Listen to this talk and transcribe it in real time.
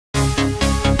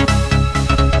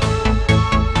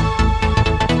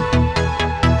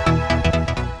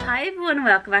and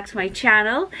welcome back to my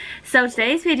channel. So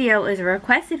today's video is a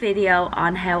requested video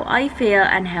on how I feel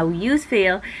and how you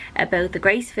feel about the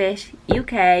Gracefituk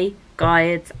UK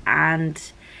guides and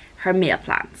her meal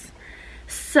plans.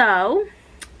 So,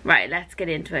 right, let's get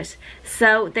into it.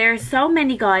 So there's so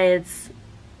many guides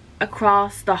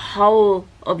across the whole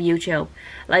of YouTube.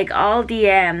 Like all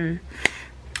the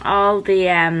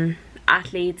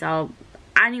athletes,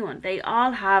 anyone, they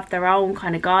all have their own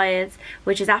kind of guides,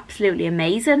 which is absolutely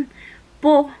amazing.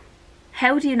 But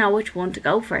how do you know which one to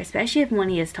go for, especially if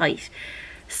money is tight?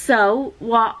 So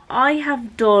what I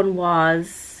have done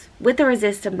was, with the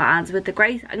resistant bands, with the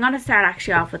Grace, I'm going to start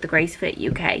actually off with the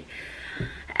Gracefituk UK.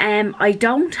 I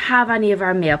don't have any of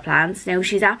her meal plans. Now,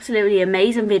 she's absolutely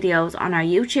amazing videos on our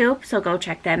YouTube, so go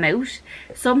check them out.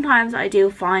 Sometimes I do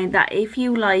find that if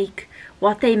you like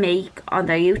what they make on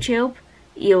their YouTube,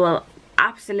 you will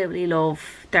absolutely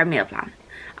love their meal plan,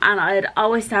 and I'd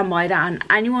always stand by that. And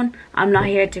anyone, I'm not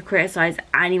here to criticize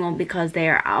anyone because they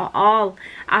are all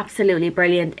absolutely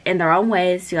brilliant in their own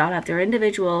ways. You all have their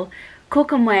individual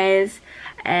cooking ways,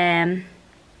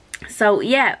 so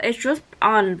yeah, it's just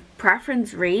on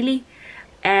preference really.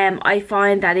 I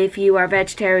find that if you are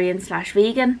vegetarian /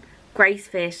 vegan,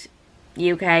 Gracefituk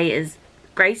UK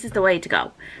Grace is the way to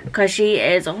go, because she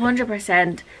is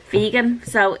 100% vegan.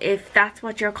 So if that's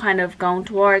what you're kind of going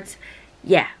towards,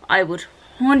 yeah, I would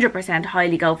 100%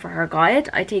 highly go for her guide.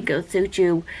 I think it'll suit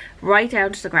you right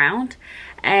down to the ground.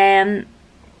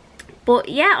 But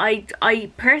yeah,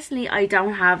 I personally, I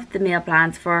don't have the meal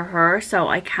plans for her, so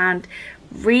I can't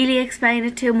really explain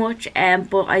it too much.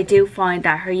 But I do find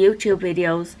that her YouTube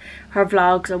videos, her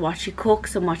vlogs, and what she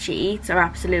cooks and what she eats are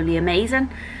absolutely amazing.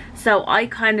 So I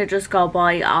kind of just go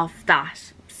by off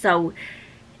that. So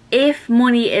if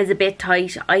money is a bit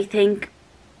tight, I think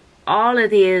all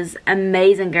of these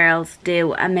amazing girls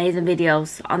do amazing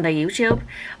videos on their YouTube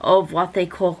of what they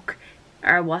cook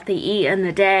or what they eat in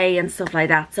the day and stuff like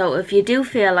that. So if you do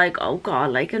feel like, oh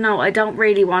god, like, you know, I don't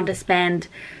really want to spend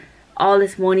all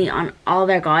this money on all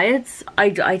their guides, I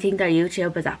think their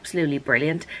YouTube is absolutely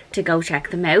brilliant to go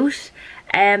check them out.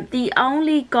 The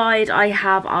only guide I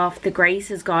have off the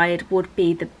Grace's guide would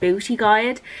be the booty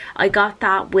guide. I got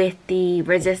that with the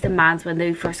resistant bands when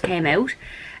they first came out.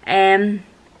 The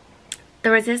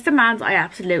resistant bands, I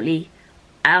absolutely,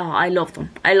 I love them.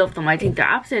 I love them. I think they're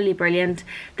absolutely brilliant.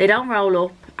 They don't roll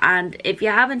up. And if you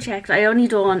haven't checked, I only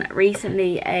done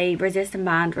recently a resistant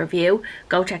band review.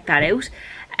 Go check that out.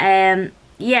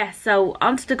 Yeah, so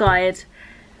onto the guide.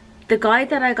 The guide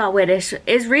that I got with it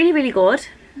is really, really good.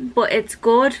 But it's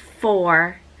good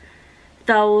for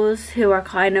those who are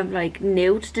kind of like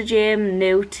new to the gym,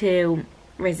 new to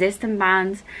resistant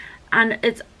bands. And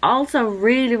it's also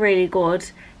really, really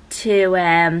good to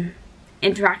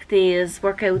interact these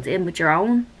workouts in with your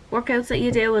own workouts that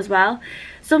you do as well.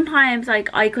 Sometimes, like,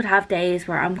 I could have days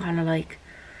where I'm kind of like,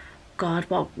 god,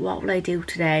 what will I do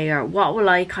today, or what will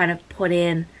I kind of put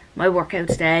in my workout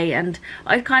today, and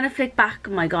I kind of flick back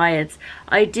my guides.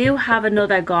 I do have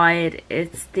another guide.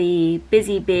 It's the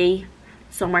Busy Bee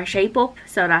Summer Shape Up,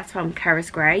 so that's from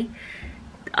Keris Gray.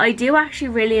 I do actually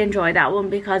really enjoy that one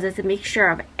because it's a mixture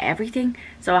of everything.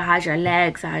 So it has your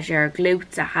legs, it has your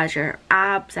glutes, it has your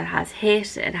abs, it has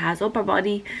HIIT, it has upper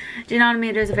body. Do you know what I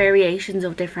mean? There's variations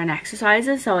of different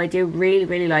exercises, so I do really,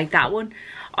 really like that one.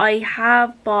 I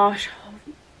have bought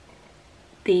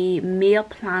the meal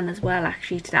plan as well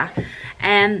actually to that.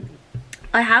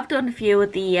 I have done a few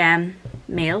of the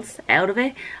meals out of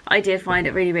it. I did find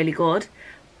it really, really good,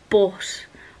 but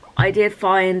I did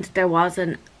find there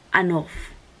wasn't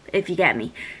enough, if you get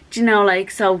me. Do you know, like,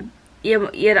 so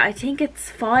I think it's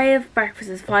 5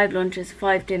 breakfasts, 5 lunches,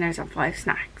 5 dinners and 5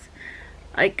 snacks.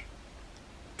 Like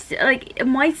it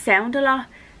might sound a lot,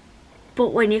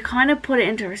 but when you kind of put it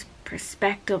into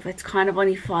perspective, it's kind of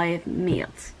only 5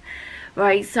 meals.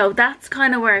 Right, so that's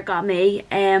kind of where it got me.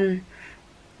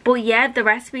 But yeah, the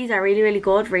recipes are really, really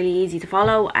good, really easy to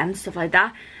follow and stuff like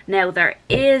that. Now, there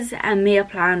is a meal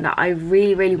plan that I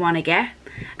really, really want to get.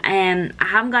 I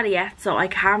haven't got it yet, so I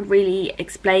can't really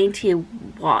explain to you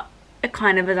what it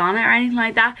kind of is on it or anything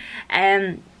like that.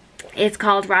 It's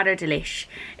called Rather Delish.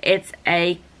 It's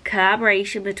a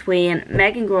collaboration between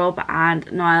Meggan Grub and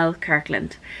Niall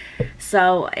Kirkland.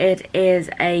 So it is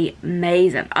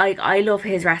amazing. I love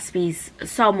his recipes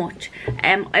so much.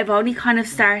 I've only kind of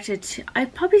started,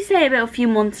 I'd probably say about a few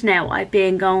months now, I've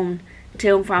been going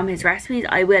to and from his recipes.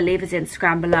 I will leave his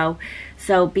Instagram below,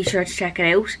 so be sure to check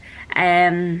it out.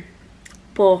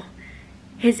 But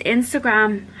his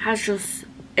Instagram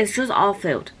it's just all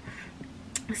food.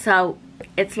 So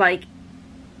it's like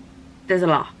there's a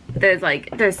lot.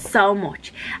 There's so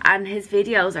much, and his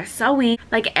videos are so easy.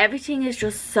 Like, everything is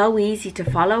just so easy to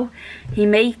follow. He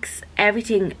makes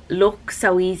everything look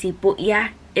so easy, but yeah,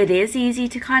 it is easy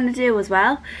to kind of do as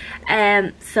well.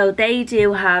 So they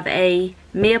do have a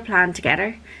meal plan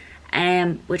together,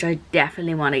 which I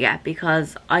definitely want to get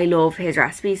because I love his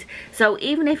recipes. So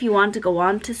even if you want to go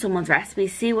on to someone's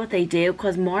recipes, see what they do,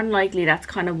 because more than likely that's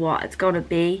kind of what it's going to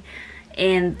be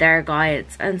in their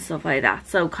guides and stuff like that.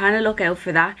 So kind of look out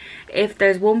for that. If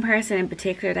there's one person in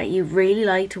particular that you really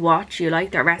like to watch, you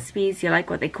like their recipes, you like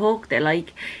what they cook,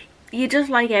 you just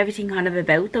like everything kind of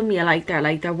about them, you like their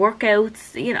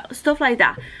workouts, you know, stuff like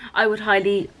that, I would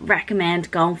highly recommend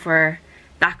going for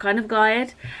that kind of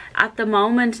guide. At the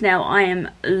moment now, I am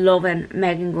loving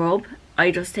Megan Grub.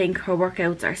 I just think her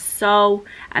workouts are so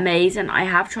amazing. I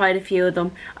have tried a few of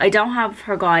them. I don't have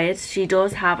her guides. She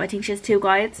does have, I think she has 2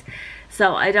 guides.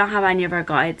 So I don't have any of her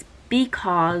guides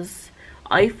because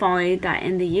I find that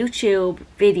in the YouTube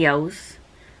videos,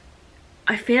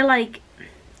 I feel like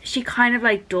she kind of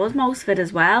like does most of it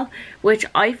as well, which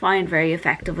I find very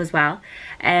effective as well.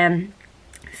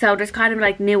 So there's kind of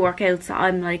like new workouts that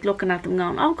I'm like looking at them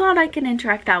going, oh god, I can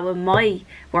interact that with my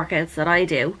workouts that I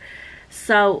do.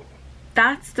 So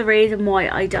that's the reason why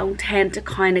I don't tend to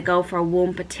kind of go for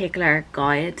one particular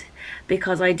guide,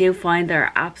 because I do find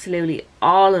they're absolutely,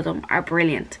 all of them are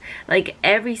brilliant. Like,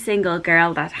 every single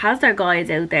girl that has their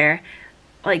guides out there,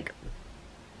 like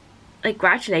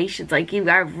congratulations, like, you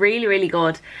are really, really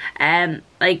good.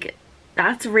 Like,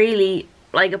 that's really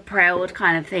like a proud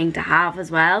kind of thing to have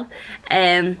as well.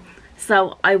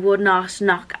 So I would not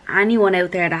knock anyone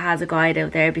out there that has a guide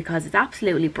out there, because it's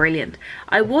absolutely brilliant.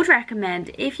 I would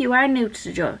recommend, if you are new to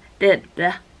the gym,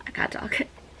 I can't talk.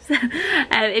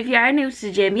 If you are new to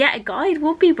the gym, yeah, a guide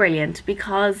would be brilliant,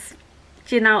 because,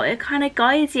 you know, it kind of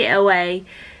guides you away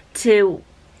to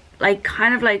like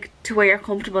kind of like to where you're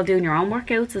comfortable doing your own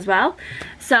workouts as well.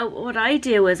 So what I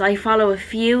do is I follow a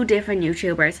few different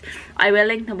YouTubers. I will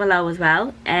link them below as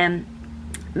well.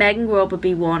 Megan Grub would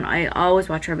be one. I always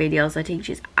watch her videos. I think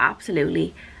she's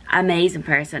absolutely amazing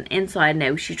person inside and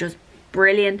out. She's just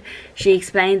brilliant. She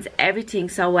explains everything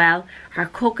so well. Her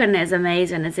cooking is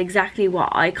amazing. It's exactly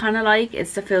what I kind of like.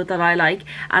 It's the food that I like.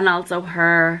 And also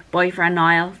her boyfriend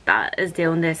Niall, that is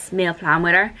doing this meal plan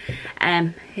with her.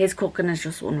 His cooking is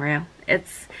just unreal.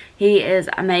 He is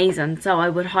amazing. So I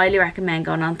would highly recommend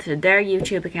going on to their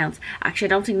YouTube accounts. Actually, I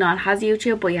don't think Niall has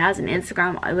YouTube, but he has an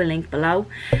Instagram. I will link below.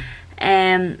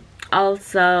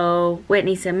 Also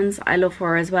Whitney Simmons, I love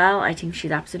her as well. I think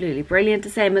she's absolutely brilliant. The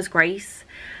same as Grace.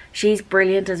 She's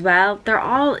brilliant as well. They're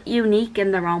all unique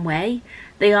in their own way.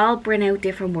 They all bring out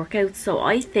different workouts. So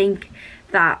I think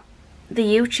that their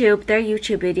YouTube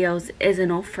videos is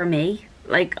enough for me.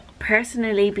 Like,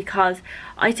 personally, because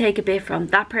I take a bit from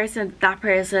that person,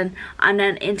 and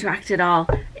then interact it all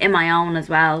in my own as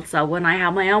well. So when I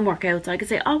have my own workouts, I can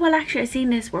say, oh well, actually I seen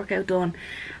this workout done.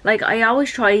 Like, I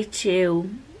always try to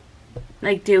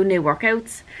like do new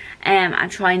workouts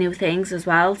and try new things as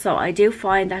well. So I do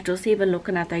find that just even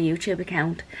looking at their YouTube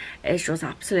account is just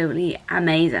absolutely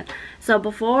amazing. So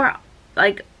before,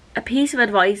 like, a piece of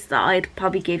advice that I'd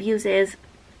probably give you is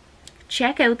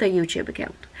check out their YouTube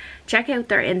account, check out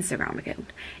their Instagram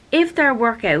account. If their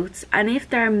workouts and if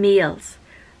their meals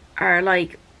are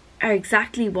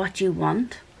exactly what you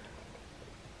want,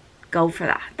 go for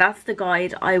that. That's the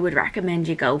guide I would recommend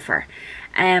you go for.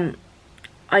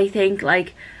 I think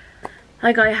like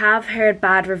I have heard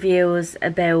bad reviews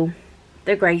about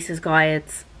the Grace's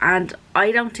guides, and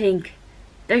I don't think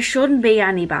there shouldn't be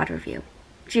any bad review.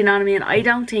 Do you know what I mean? I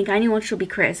don't think anyone should be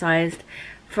criticised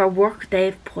for work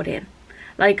they've put in.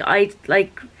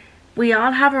 We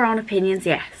all have our own opinions,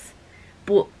 yes,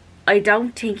 but I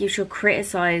don't think you should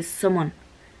criticise someone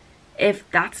if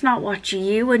that's not what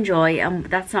you enjoy and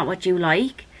that's not what you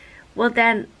like. Well,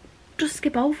 then just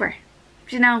skip over.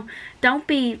 You know, don't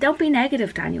be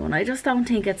negative to anyone. I just don't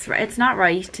think it's not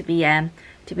right to be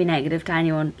negative to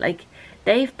anyone. Like,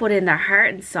 they've put in their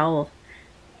heart and soul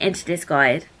into this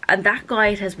guide, and that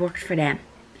guide has worked for them.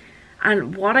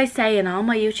 And what I say in all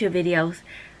my YouTube videos,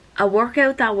 a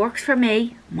workout that works for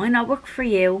me might not work for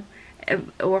you.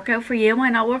 A workout for you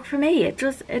might not work for me. It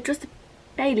just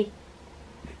Bailey.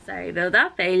 Sorry about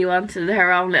that. Bailey wanted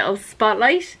her own little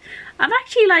spotlight. I'm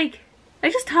actually like, I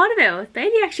just thought about it.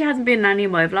 Bailey actually hasn't been in any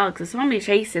of my vlogs. It's only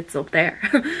Chase sits up there.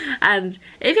 And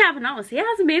if you haven't noticed, he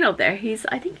hasn't been up there.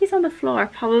 I think he's on the floor,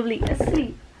 probably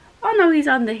asleep. Oh no, he's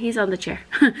on the chair.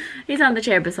 He's on the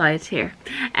chair beside here.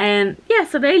 Yeah,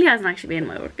 so Bailey hasn't actually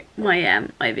been in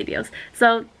my videos.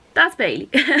 So that's Bailey.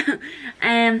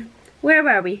 Where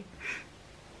were we?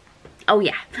 oh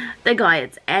yeah, the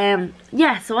guides.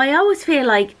 Yeah, so I always feel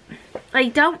like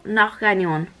don't knock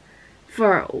anyone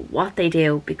for what they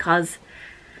do, because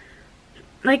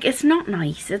like it's not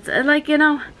nice. It's like, you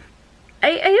know, are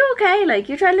you okay? Like,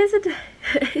 you try to listen to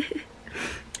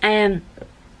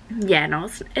yeah, no,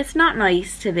 it's not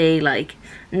nice to be like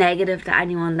negative to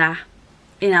anyone that,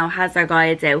 you know, has their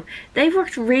guides out. They've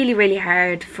worked really, really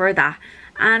hard for that,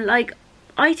 and like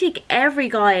I think every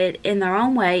guide in their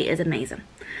own way is amazing.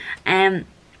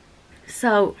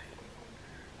 So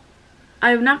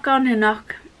I'm not going to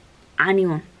knock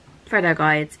anyone for their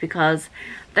guides, because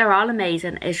they're all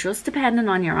amazing. It's just depending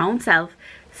on your own self.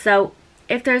 So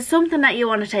if there's something that you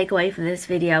want to take away from this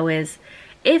video, is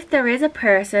if there is a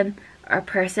person or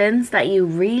persons that you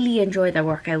really enjoy their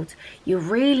workouts, you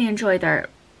really enjoy their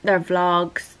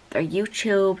vlogs, their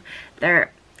YouTube,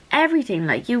 their everything,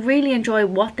 like you really enjoy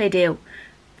what they do,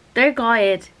 their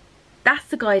guide, that's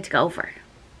the guide to go for.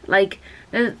 Like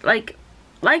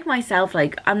myself,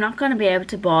 like I'm not going to be able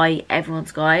to buy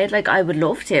everyone's guide. Like I would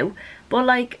love to, but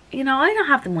like, you know, I don't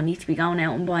have the money to be going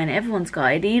out and buying everyone's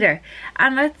guide either.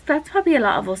 And that's probably a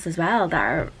lot of us as well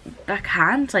that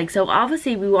can't. Like, so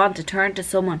obviously we want to turn to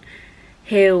someone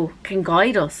who can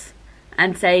guide us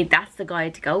and say that's the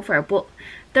guide to go for. But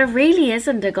there really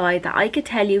isn't a guide that I could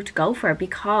tell you to go for,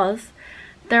 because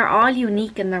they're all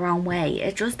unique in their own way.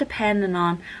 It's just depending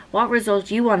on what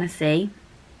results you want to see,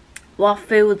 what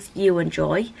foods you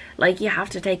enjoy. Like, you have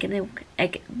to take into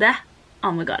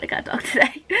oh my god, I got talk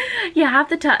today. You have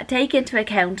to take into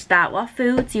account that what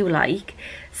foods you like.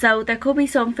 So there could be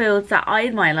some foods that I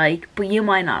might like but you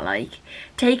might not like.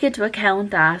 Take into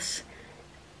account that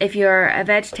if you're a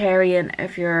vegetarian,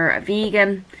 if you're a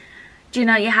vegan, you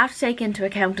know, you have to take into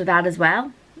account of that as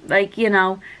well. Like, you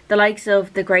know, the likes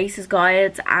of the Grace's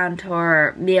guides and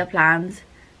her meal plans,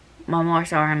 well, more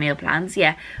so her meal plans,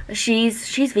 yeah,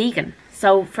 she's vegan.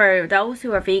 So for those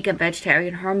who are vegan,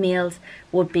 vegetarian, her meals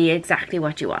would be exactly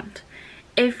what you want.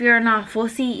 If you're not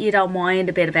fussy, you don't mind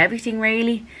a bit of everything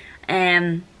really,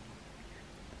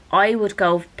 I would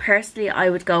go, personally, I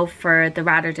would go for the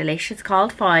Rather Delish, it's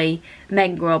called, by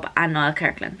Meggan, Grub and Niall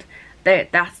Kirkland.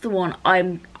 That's the one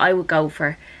I would go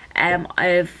for.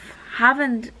 I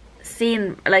haven't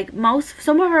seen, like,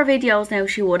 some of her videos now,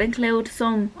 she would include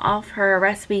some of her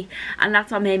recipe, and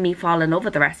that's what made me fall in love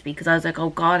with the recipe, because I was like, oh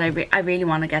god, I really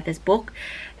want to get this book.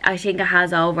 I think it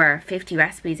has over 50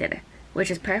 recipes in it,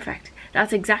 which is perfect.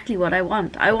 That's exactly what I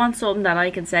want. I want something that I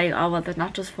can say, oh well, there's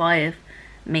not just 5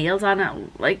 meals on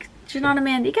it. Like, do you know what I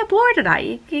mean? You get bored of that.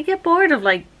 You get bored of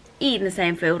like eating the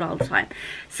same food all the time.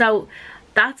 So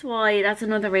that's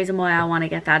another reason why I want to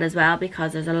get that as well,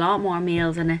 because there's a lot more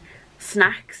meals in it.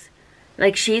 Snacks,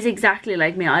 like, she's exactly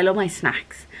like me. I love my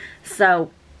snacks,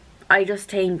 so I just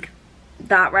think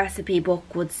that recipe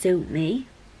book would suit me.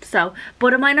 So,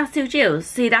 but it might not suit you.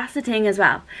 See, that's the thing as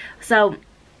well. So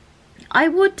I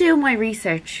would do my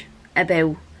research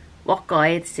about what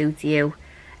guide suits you.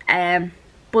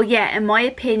 But yeah, in my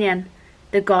opinion,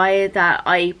 the guide that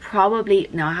I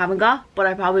haven't got, but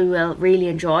I probably will really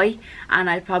enjoy and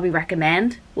I'd probably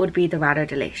recommend, would be the Rather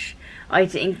Delish. I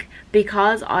think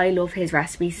because I love his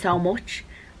recipe so much,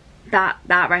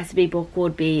 that recipe book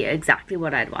would be exactly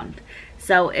what I'd want.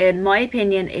 So in my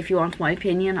opinion, if you want my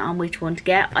opinion on which one to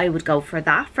get, I would go for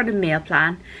that, for the meal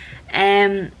plan.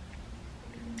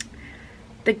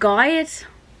 The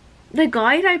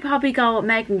guide, I'd probably go with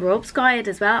Meggan Grub's guide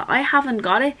as well. I haven't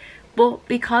got it, but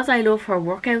because I love her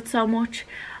workouts so much,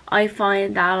 I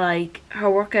find that like her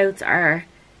workouts are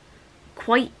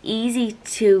quite easy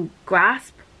to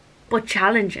grasp but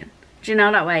challenging. Do you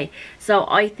know that way? So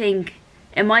I think,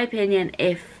 in my opinion,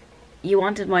 if you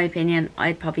wanted my opinion,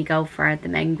 I'd probably go for the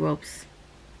Meggan Grub's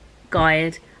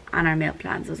guide and our meal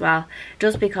plans as well,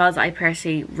 just because I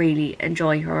personally really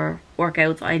enjoy her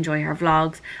workouts. I enjoy her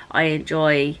vlogs, I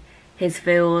enjoy his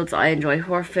foods, I enjoy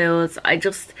her foods.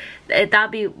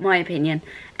 That'd be my opinion.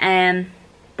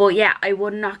 But yeah, I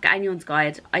wouldn't knock anyone's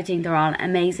guide. I think they're all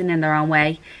amazing in their own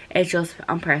way. It's just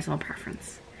on personal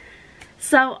preference.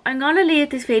 So I'm gonna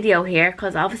leave this video here,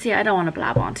 because obviously I don't want to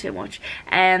blab on too much.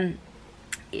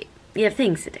 You have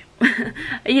things to do.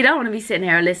 You don't want to be sitting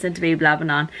here listening to me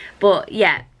blabbing on. But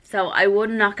yeah, so I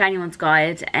wouldn't knock anyone's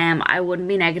guide. I wouldn't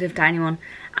be negative to anyone,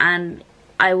 and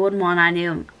I wouldn't want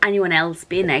anyone else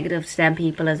being negative to them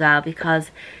people as well,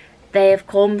 because they have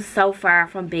come so far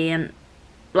from being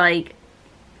like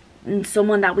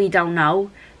someone that we don't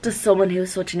know to someone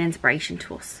who's such an inspiration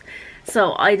to us.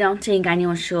 So I don't think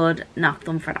anyone should knock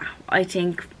them for that. I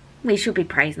think we should be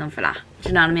praising them for that. Do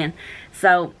you know what I mean?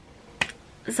 So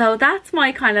that's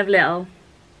my kind of little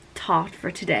thought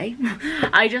for today.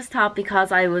 I just thought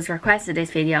because I was requested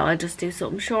this video, I'll just do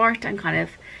something short and kind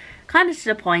of to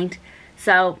the point.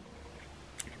 So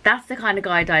that's the kind of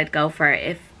guide I'd go for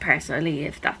if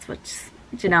that's what,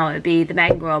 you know, it'd be the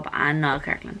Meggan Grub and Niall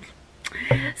Kirkland.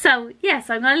 So yes,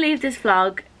 I'm gonna leave this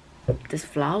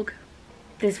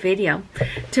video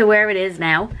to where it is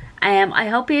now. I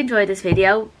hope you enjoyed this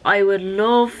video. I would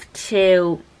love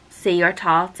to see your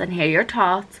thoughts and hear your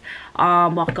thoughts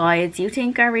on what guides you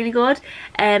think are really good.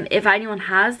 If anyone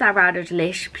has that rather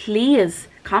delish, please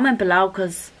comment below,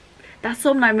 because that's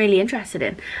something I'm really interested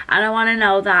in, and I want to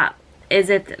know that, is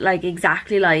it like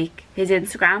exactly like his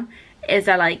Instagram? Is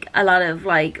there like a lot of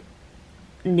like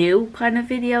new kind of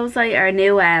videos, like, or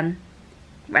new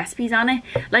recipes on it?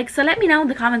 Like, so let me know in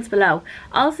the comments below.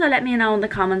 Also let me know in the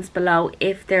comments below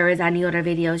if there is any other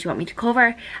videos you want me to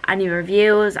cover, any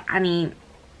reviews,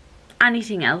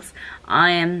 anything else.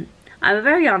 I'm a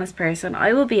very honest person,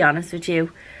 I will be honest with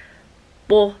you,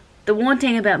 but the one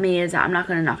thing about me is that I'm not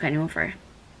going to knock anyone for it.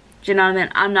 Do you know what I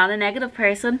mean? I'm not a negative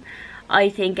person. I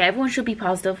think everyone should be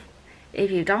positive. If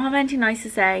you don't have anything nice to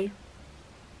say,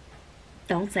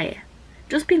 don't say it.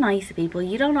 Just be nice to people.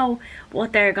 You don't know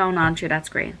what they're going on through that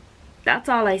screen. That's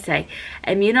all I say.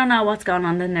 And you don't know what's going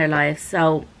on in their lives.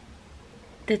 So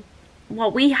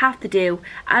what we have to do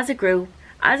as a group,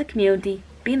 as a community,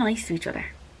 be nice to each other.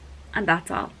 And that's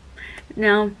all. You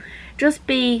know, just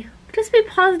be a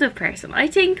positive person. I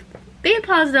think being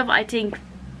positive,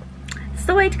 it's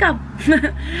the way to go.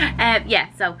 Yeah,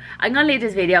 so I'm gonna leave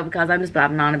this video because I'm just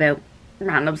blabbing on about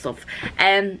random stuff.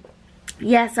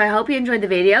 Yes, I hope you enjoyed the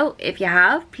video. If you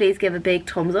have, please give a big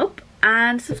thumbs up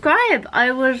and subscribe.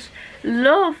 I would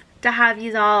love to have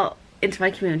you all into my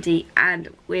community and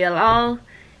we'll all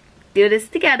do this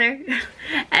together.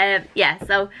 Yeah,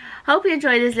 so hope you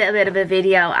enjoyed this little bit of a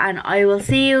video, and I will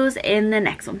see you in the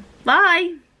next one.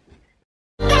 Bye.